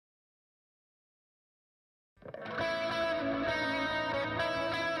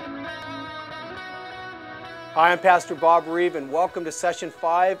Hi, I'm Pastor Bob Reeve, and welcome to Session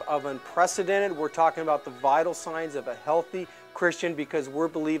 5 of Unprecedented. We're talking about the vital signs of a healthy Christian because we're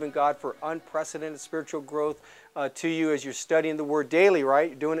believing God for unprecedented spiritual growth to you as you're studying the Word daily, right?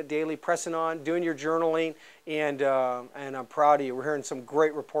 You're doing it daily, pressing on, doing your journaling, and I'm proud of you. We're hearing some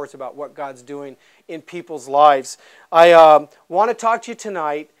great reports about what God's doing in people's lives. I want to talk to you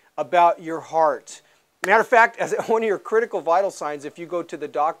tonight about your heart. Matter of fact, as one of your critical vital signs, if you go to the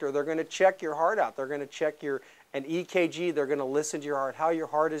doctor, they're going to check your heart out. They're going to check an EKG. They're going to listen to your heart, how your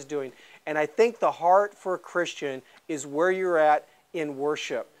heart is doing. And I think the heart for a Christian is where you're at in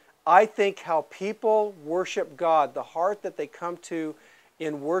worship. I think how people worship God, the heart that they come to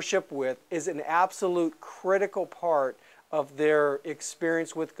in worship with, is an absolute critical part of their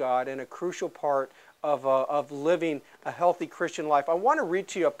experience with God and a crucial part of living a healthy Christian life. I want to read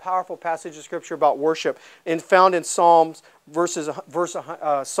to you a powerful passage of Scripture about worship and found in Psalms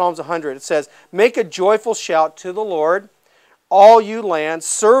 100. It says, "Make a joyful shout to the Lord, all you lands.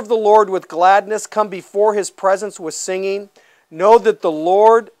 Serve the Lord with gladness. Come before His presence with singing. Know that the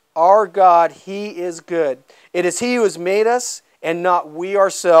Lord our God, He is good. It is He who has made us and not we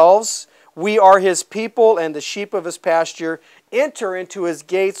ourselves. We are His people and the sheep of His pasture. Enter into His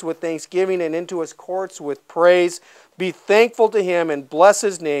gates with thanksgiving and into His courts with praise. Be thankful to Him and bless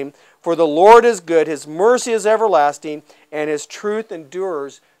His name. For the Lord is good, His mercy is everlasting, and His truth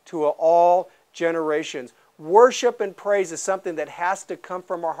endures to all generations." Worship and praise is something that has to come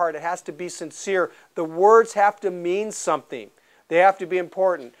from our heart. It has to be sincere. The words have to mean something. They have to be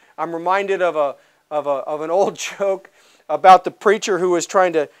important. I'm reminded of an old joke about the preacher who was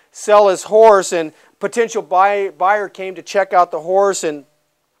trying to sell his horse, and potential buyer came to check out the horse, and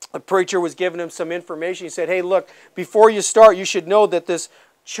the preacher was giving him some information. He said, "Hey, look, before you start, you should know that this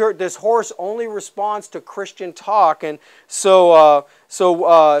horse only responds to Christian talk, and so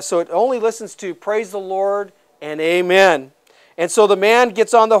it only listens to praise the Lord and amen." And so the man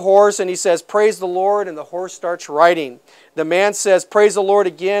gets on the horse and he says, "Praise the Lord," and the horse starts riding. The man says, "Praise the Lord"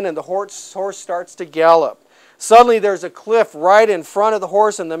 again, and the horse starts to gallop. Suddenly there's a cliff right in front of the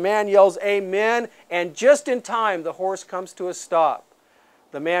horse, and the man yells, "Amen," and just in time the horse comes to a stop.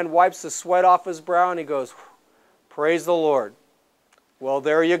 The man wipes the sweat off his brow and he goes, "Praise the Lord." Well,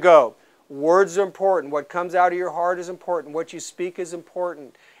 there you go. Words are important. What comes out of your heart is important. What you speak is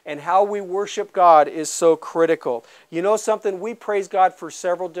important. And how we worship God is so critical. You know something? We praise God for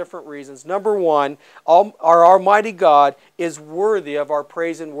several different reasons. Number one, our Almighty God is worthy of our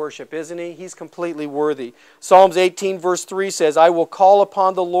praise and worship, isn't He? He's completely worthy. Psalms 18 verse 3 says, "I will call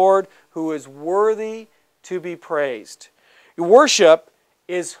upon the Lord who is worthy to be praised." Worship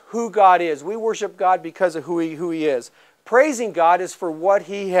is who God is. We worship God because of who He is. Praising God is for what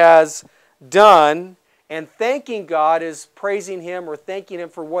He has done, and thanking God is praising Him or thanking Him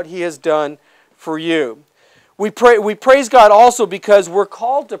for what He has done for you. We praise God also because we're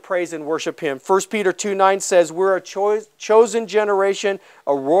called to praise and worship Him. 1 Peter 2:9 says, "We're a chosen generation,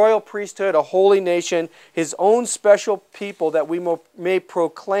 a royal priesthood, a holy nation, His own special people, that we may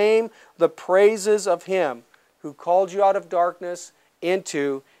proclaim the praises of Him who called you out of darkness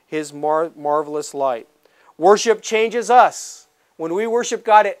into His marvelous light." Worship changes us. When we worship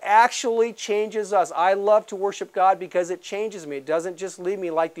God, it actually changes us. I love to worship God because it changes me. It doesn't just leave me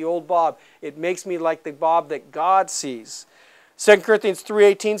like the old Bob. It makes me like the Bob that God sees. 2 Corinthians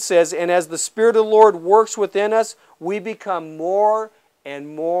 3:18 says, "And as the Spirit of the Lord works within us, we become more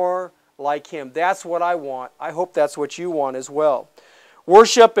and more like Him." That's what I want. I hope that's what you want as well.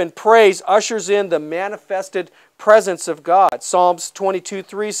 Worship and praise ushers in the manifested presence of God. Psalms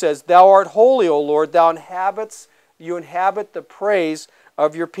 22:3 says, "Thou art holy, O Lord, you inhabit the praise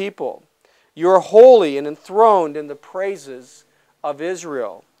of your people. You are holy and enthroned in the praises of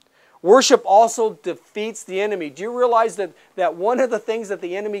Israel." Worship also defeats the enemy. Do you realize that one of the things that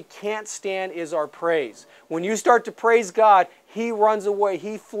the enemy can't stand is our praise? When you start to praise God, he runs away,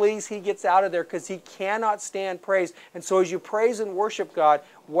 he flees, he gets out of there because he cannot stand praise. And so as you praise and worship God,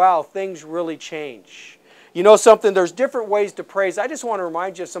 wow, things really change. You know something? There's different ways to praise. I just want to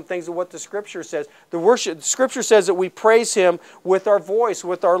remind you of some things of what the Scripture says. The Scripture says that we praise Him with our voice,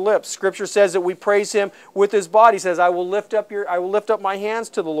 with our lips. Scripture says that we praise Him with His body. It says, I will lift up my hands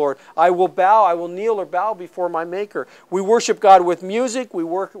to the Lord. I will kneel or bow before my Maker. We worship God with music. We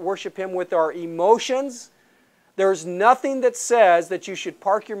worship Him with our emotions. There's nothing that says that you should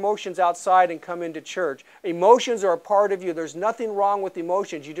park your emotions outside and come into church. Emotions are a part of you. There's nothing wrong with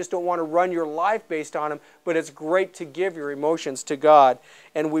emotions. You just don't want to run your life based on them, but it's great to give your emotions to God.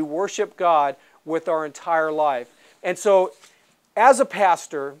 And we worship God with our entire life. And so, as a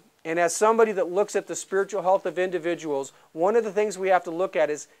pastor, and as somebody that looks at the spiritual health of individuals, one of the things we have to look at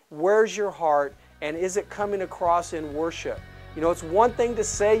is, where's your heart And is it coming across in worship? You know, it's one thing to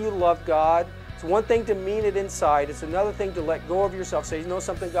say you love God. It's one thing to mean it inside. It's another thing to let go of yourself. Say, you know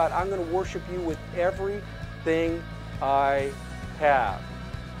something, God, I'm going to worship you with everything I have.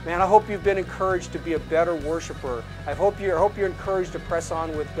 Man, I hope you've been encouraged to be a better worshiper. I hope you're encouraged to press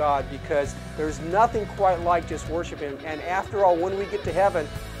on with God, because there's nothing quite like just worshiping. And after all, when we get to heaven,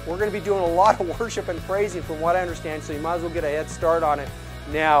 we're going to be doing a lot of worship and praising from what I understand, so you might as well get a head start on it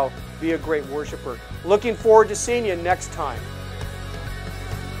now. Be a great worshiper. Looking forward to seeing you next time.